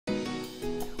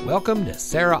Welcome to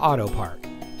Serra Auto Park,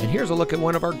 and here's a look at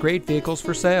one of our great vehicles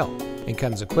for sale. It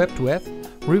comes equipped with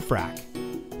roof rack,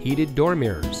 heated door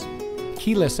mirrors,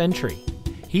 keyless entry,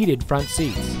 heated front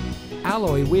seats,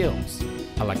 alloy wheels,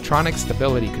 electronic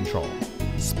stability control,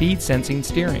 speed sensing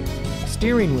steering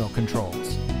wheel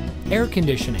controls, air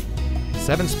conditioning,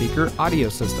 7-speaker audio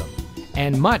system,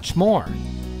 and much more.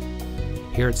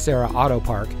 Here at Serra Auto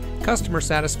Park, customer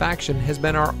satisfaction has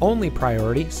been our only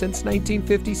priority since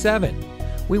 1957.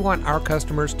 We want our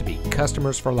customers to be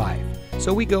customers for life,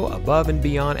 so we go above and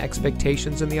beyond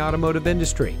expectations in the automotive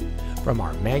industry. From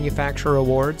our manufacturer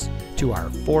awards to our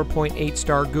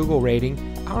 4.8-star Google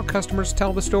rating, our customers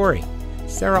tell the story.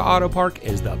 Serra Auto Park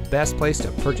is the best place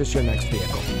to purchase your next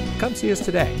vehicle. Come see us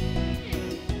today.